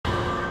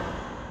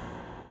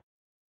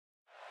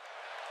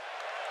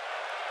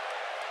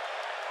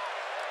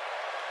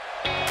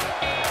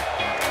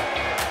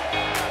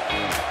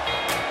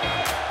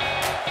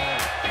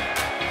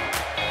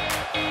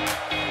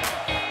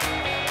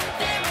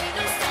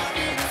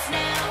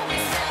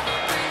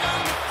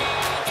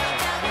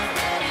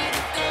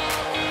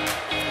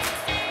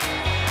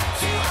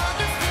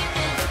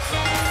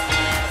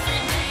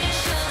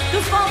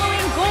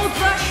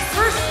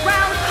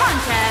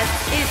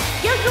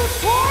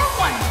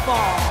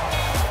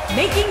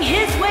Making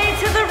his way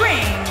to the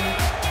ring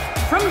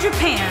from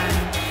Japan,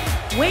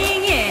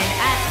 weighing in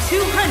at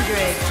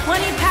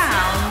 220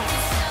 pounds,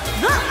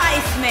 the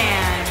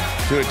Iceman.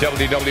 Two of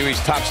WWE's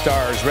top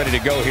stars ready to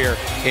go here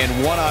in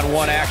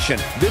one-on-one action.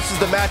 This is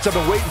the match I've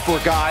been waiting for,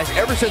 guys.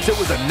 Ever since it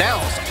was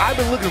announced, I've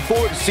been looking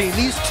forward to seeing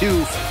these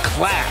two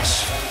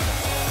clash.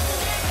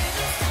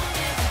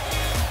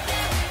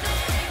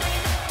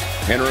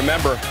 And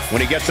remember, when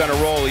he gets on a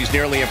roll, he's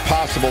nearly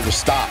impossible to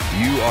stop.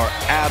 You are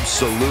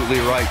absolutely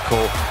right,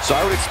 Cole. So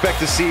I would expect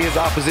to see his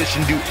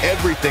opposition do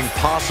everything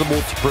possible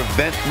to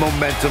prevent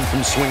momentum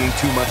from swinging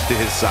too much to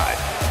his side.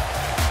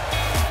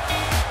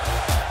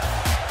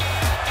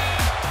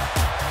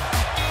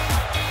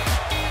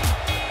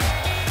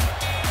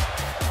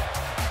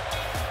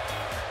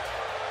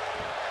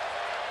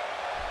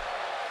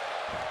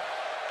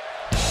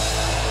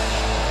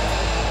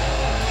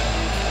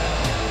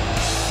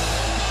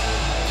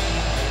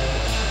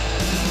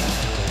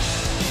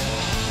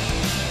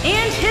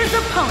 And his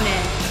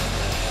opponent,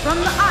 from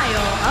the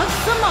Isle of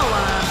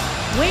Samoa,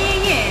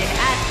 weighing in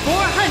at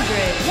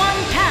 401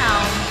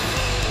 pounds,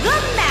 the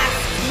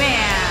Masked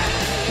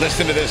Man.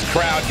 Listen to this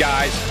crowd,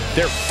 guys.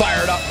 They're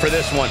fired up for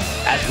this one.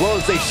 As well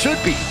as they should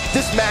be.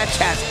 This match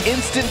has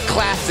instant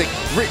classic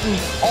written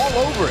all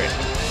over it.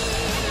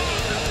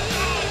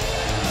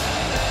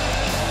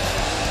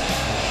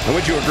 And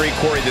would you agree,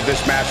 Corey, that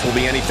this match will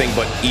be anything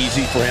but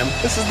easy for him?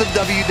 This is the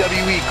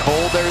WWE,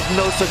 Cole. There is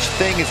no such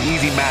thing as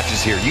easy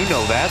matches here. You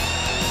know that.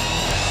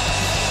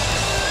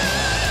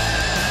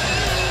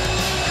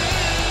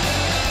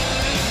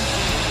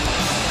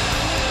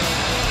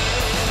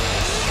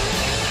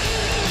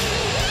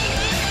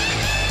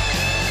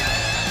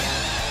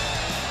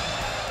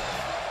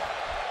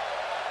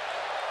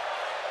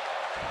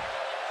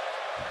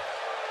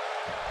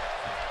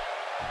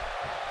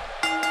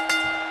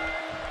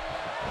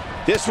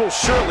 This will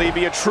surely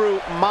be a true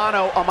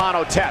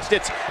mano-a-mano test.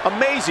 It's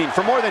amazing.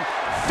 For more than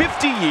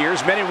 50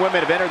 years, men and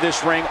women have entered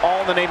this ring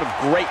all in the name of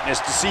greatness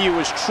to see who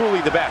is truly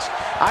the best.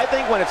 I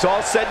think when it's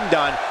all said and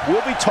done,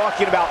 we'll be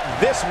talking about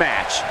this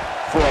match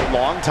for a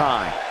long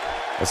time.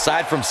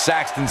 Aside from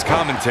Saxton's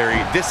commentary,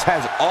 this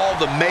has all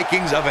the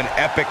makings of an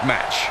epic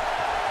match.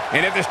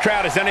 And if this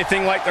crowd is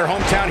anything like their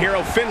hometown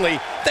hero, Finley,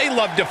 they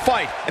love to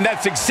fight. And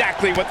that's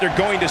exactly what they're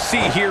going to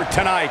see here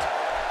tonight.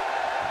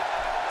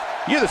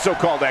 You're the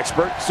so-called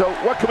expert, so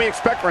what can we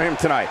expect from him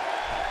tonight?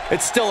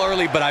 It's still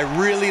early, but I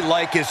really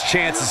like his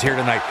chances here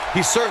tonight.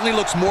 He certainly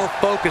looks more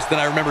focused than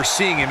I remember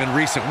seeing him in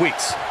recent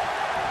weeks.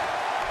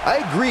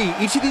 I agree.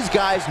 Each of these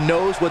guys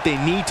knows what they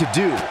need to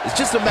do. It's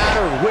just a matter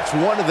of which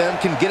one of them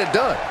can get it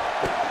done.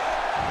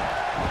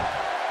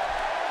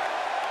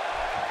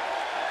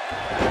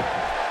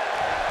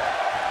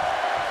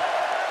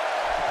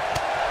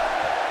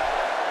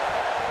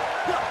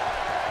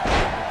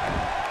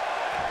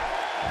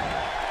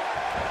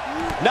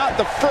 Not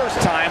the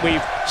first time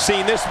we've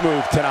seen this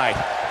move tonight.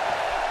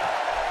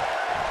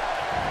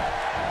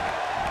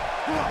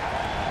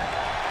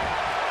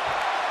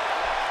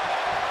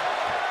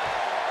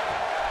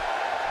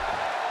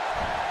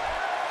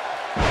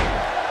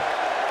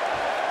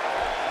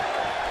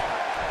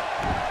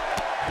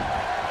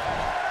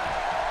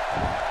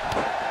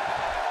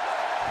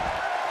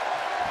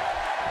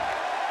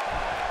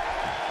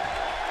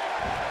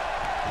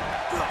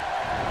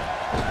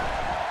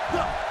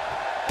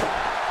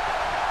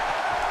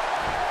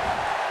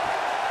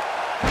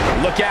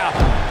 Look out.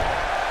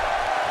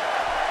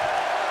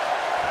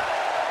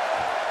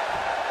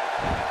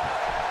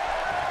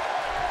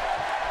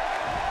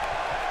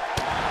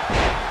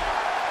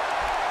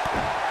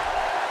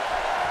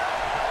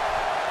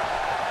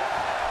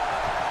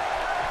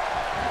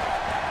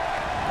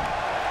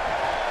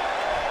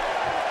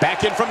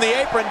 Back in from the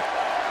apron.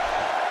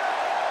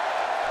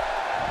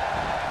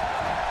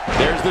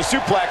 There's the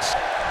suplex.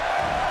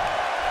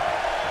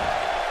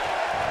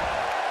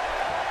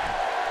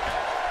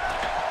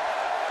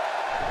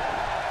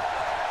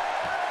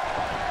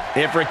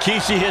 If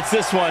Rikishi hits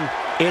this one,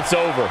 it's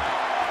over.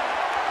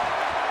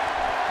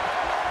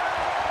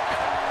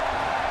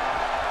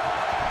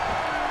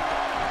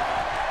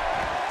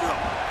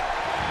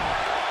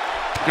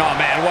 Oh,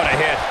 man, what a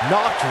hit.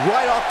 Knocked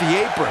right off the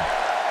apron.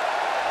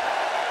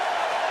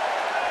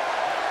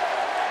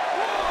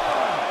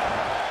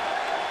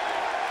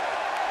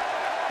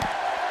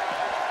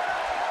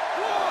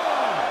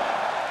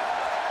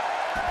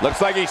 Looks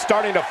like he's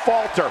starting to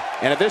falter.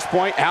 And at this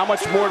point, how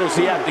much more does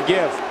he have to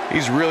give?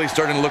 He's really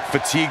starting to look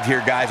fatigued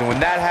here, guys. And when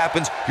that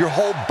happens, your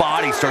whole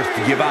body starts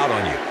to give out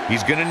on you.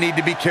 He's going to need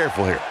to be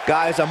careful here.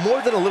 Guys, I'm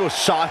more than a little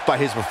shocked by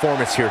his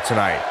performance here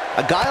tonight.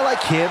 A guy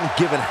like him,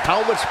 given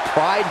how much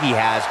pride he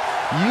has,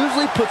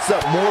 usually puts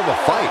up more of a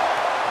fight.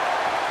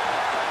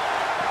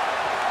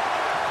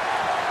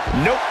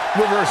 Nope,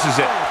 reverses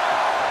it.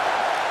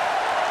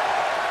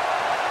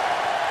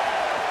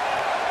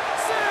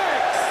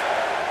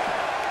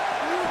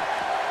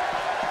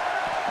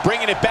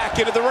 Bringing it back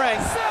into the ring.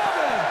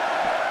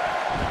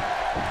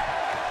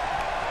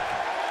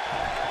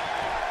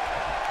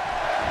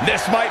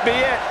 This might be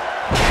it.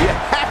 You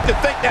have to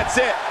think that's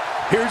it.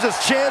 Here's his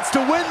chance to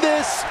win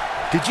this.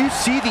 Did you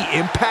see the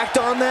impact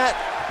on that?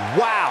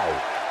 Wow.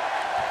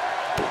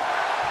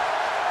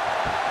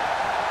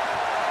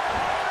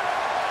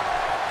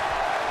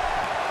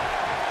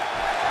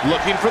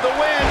 Looking for the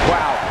win.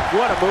 Wow,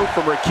 what a move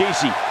from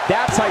Rikishi.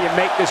 That's how you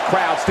make this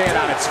crowd stand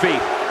on its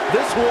feet.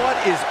 This one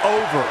is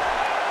over.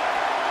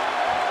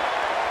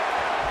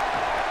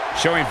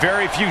 Showing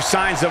very few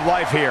signs of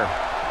life here.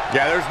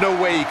 Yeah, there's no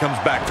way he comes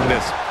back from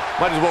this.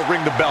 Might as well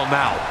ring the bell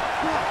now.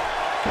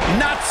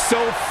 Not so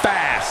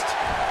fast.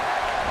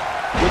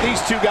 With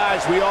these two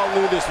guys, we all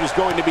knew this was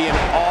going to be an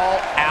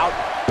all-out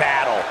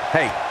battle.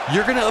 Hey,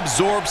 you're going to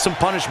absorb some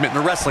punishment in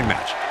a wrestling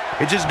match.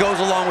 It just goes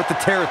along with the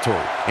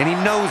territory, and he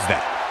knows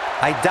that.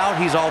 I doubt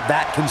he's all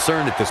that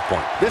concerned at this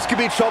point. This could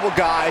be trouble,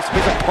 guys.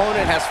 His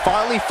opponent has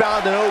finally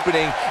found an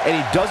opening, and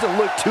he doesn't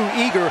look too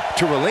eager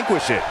to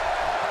relinquish it.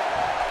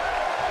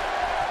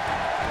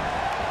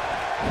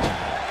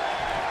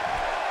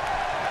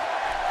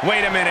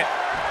 Wait a minute.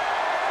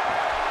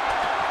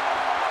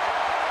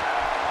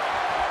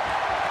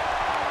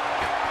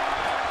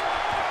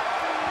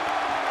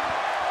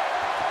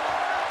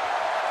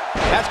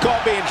 That's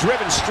called being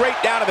driven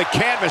straight down to the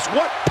canvas.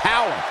 What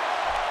power!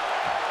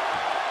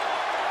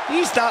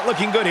 He's not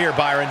looking good here,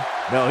 Byron.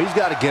 No, he's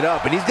got to get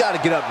up, and he's got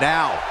to get up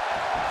now.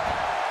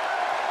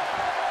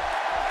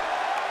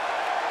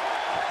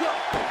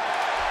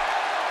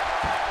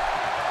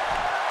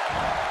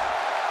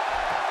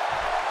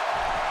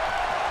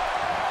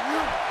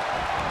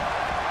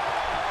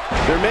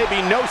 There may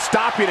be no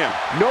stopping him.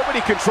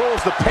 Nobody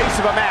controls the pace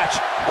of a match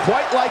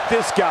quite like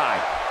this guy.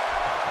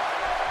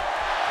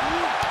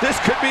 This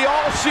could be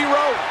all she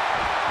wrote.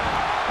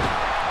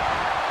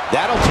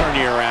 That'll turn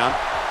you around.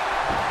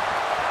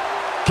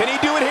 Can he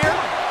do it here?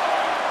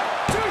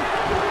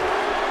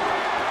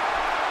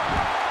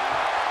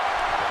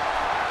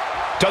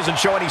 Doesn't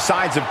show any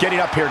signs of getting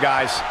up here,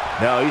 guys.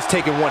 No, he's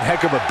taking one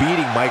heck of a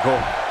beating,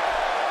 Michael.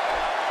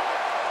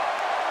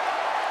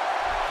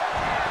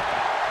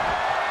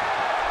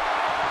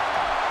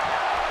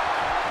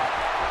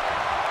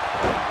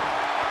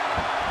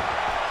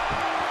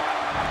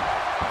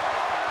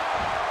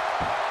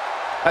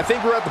 I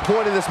think we're at the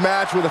point in this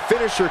match where the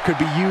finisher could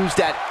be used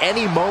at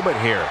any moment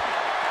here.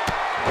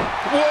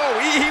 Whoa,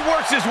 he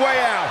works his way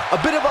out.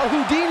 A bit of a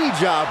Houdini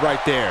job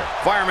right there.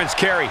 Fireman's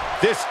carry.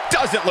 This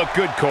doesn't look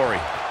good, Corey.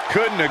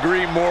 Couldn't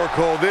agree more,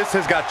 Cole. This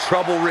has got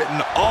trouble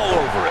written all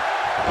over it.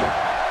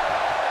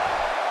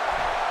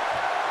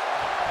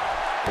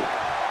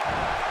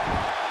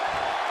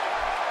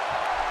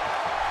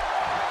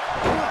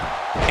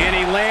 And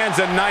he lands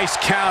a nice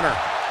counter.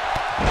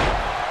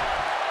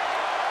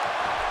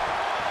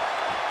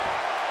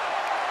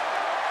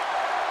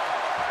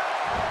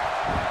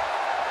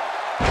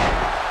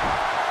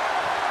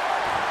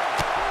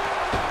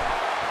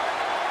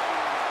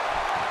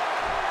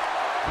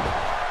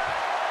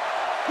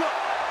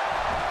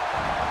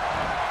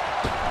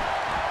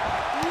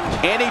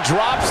 And he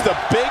drops the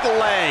big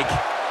leg.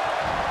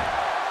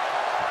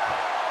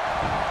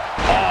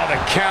 Oh, the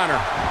counter.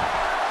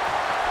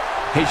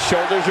 His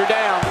shoulders are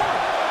down.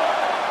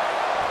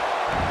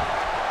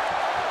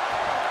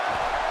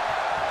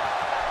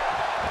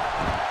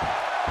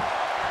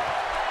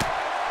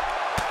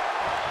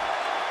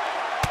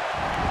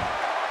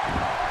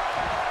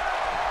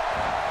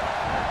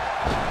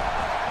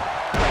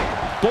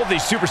 Both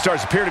these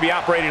superstars appear to be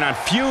operating on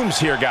fumes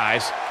here,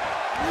 guys.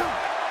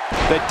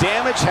 The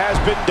damage has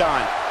been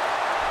done.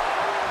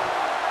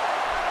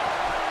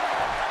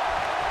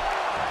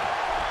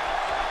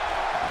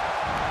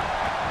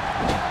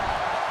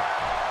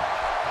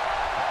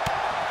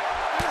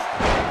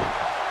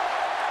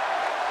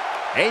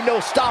 Ain't no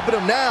stopping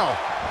him now.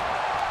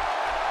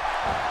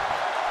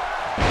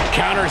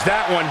 Counters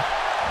that one.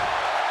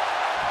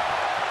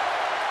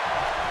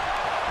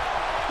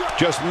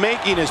 Just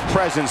making his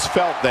presence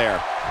felt there.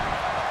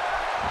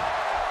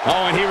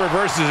 Oh, and he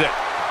reverses it.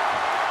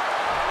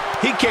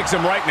 He kicks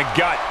him right in the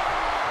gut.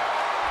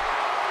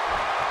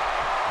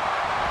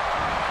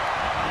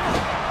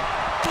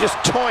 Just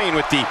toying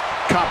with the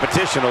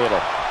competition a little.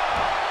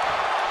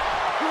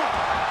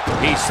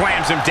 He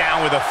slams him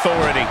down with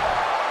authority.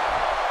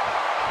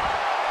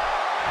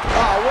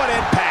 Oh, what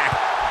impact.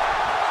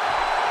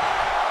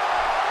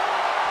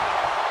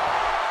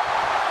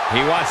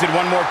 He wants it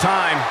one more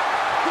time.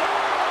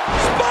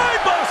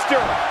 Spinebuster!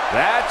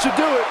 That should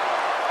do it.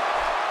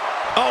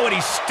 Oh, and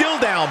he's still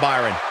down,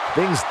 Byron.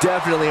 Things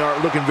definitely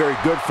aren't looking very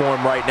good for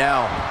him right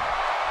now.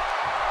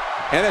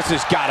 And this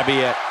has got to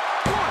be it.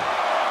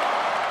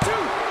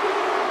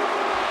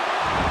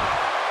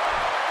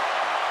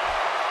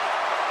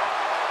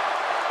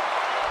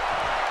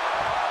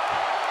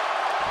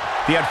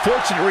 The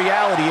unfortunate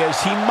reality is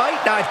he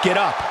might not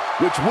get up.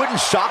 Which wouldn't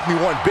shock me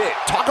one bit.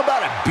 Talk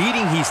about a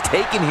beating he's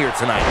taken here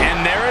tonight. And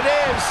there it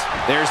is.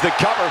 There's the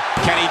cover.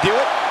 Can he do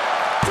it?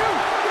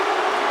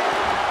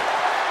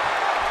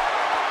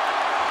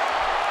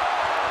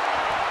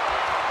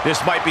 This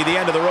might be the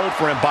end of the road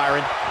for him,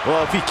 Byron.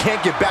 Well, if he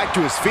can't get back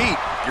to his feet,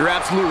 you're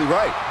absolutely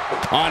right.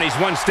 And he's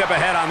one step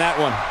ahead on that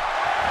one.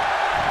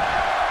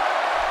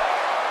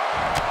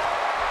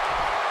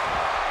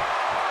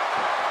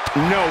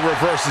 No,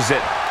 reverses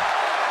it.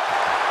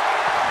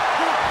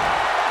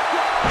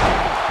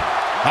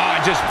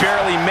 Just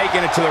barely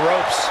making it to the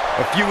ropes.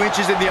 A few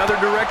inches in the other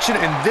direction,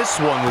 and this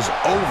one was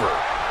over.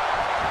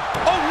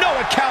 Oh, no,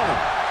 a counter.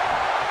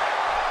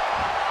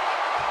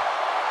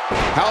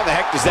 How the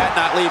heck does that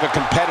not leave a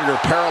competitor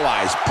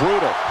paralyzed?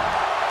 Brutal.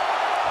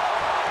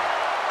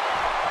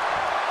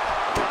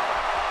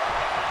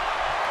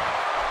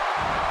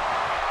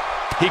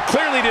 He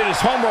clearly did his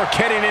homework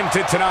heading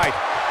into tonight.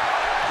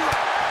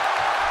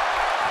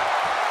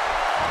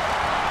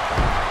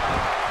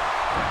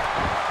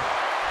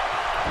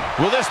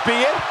 Will this be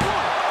it? 1,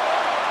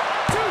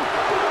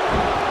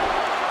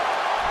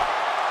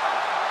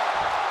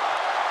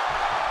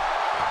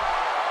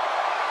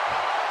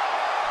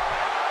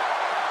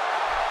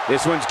 2.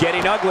 This one's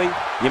getting ugly.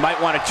 You might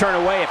want to turn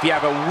away if you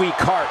have a weak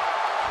heart.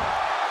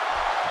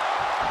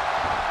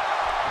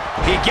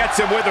 He gets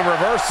him with a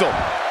reversal.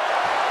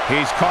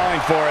 He's calling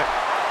for it.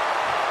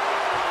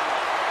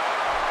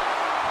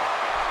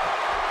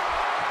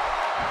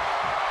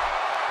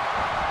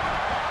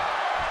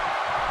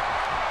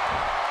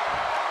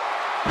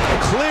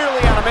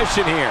 Clearly on a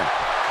mission here.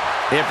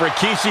 If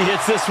Rikishi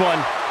hits this one,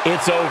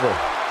 it's over.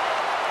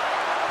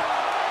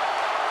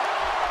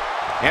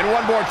 And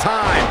one more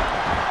time.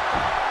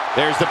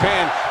 There's the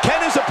pin.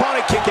 Can his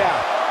opponent kick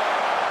out?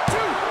 2,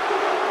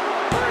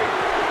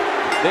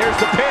 3. There's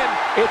the pin.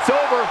 It's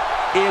over.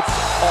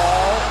 It's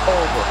all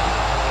over.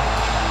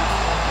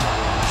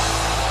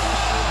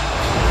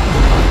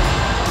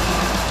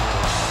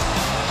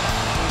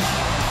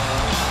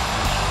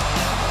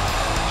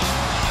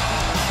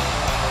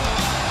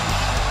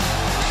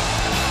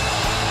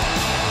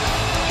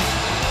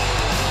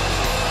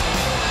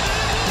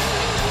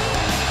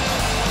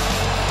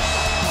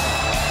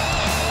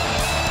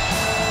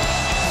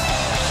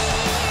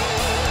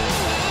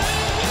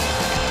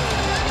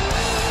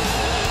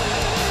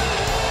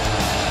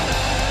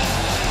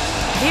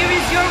 Here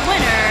is your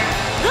winner,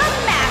 the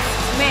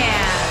Masked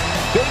Man.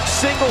 Big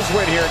singles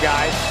win here,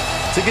 guys.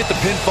 To get the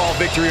pinfall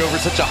victory over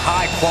such a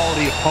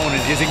high-quality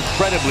opponent is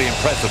incredibly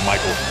impressive,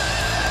 Michael.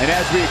 And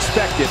as we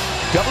expected,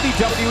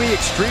 WWE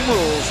Extreme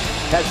Rules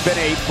has been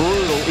a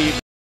brutal evening.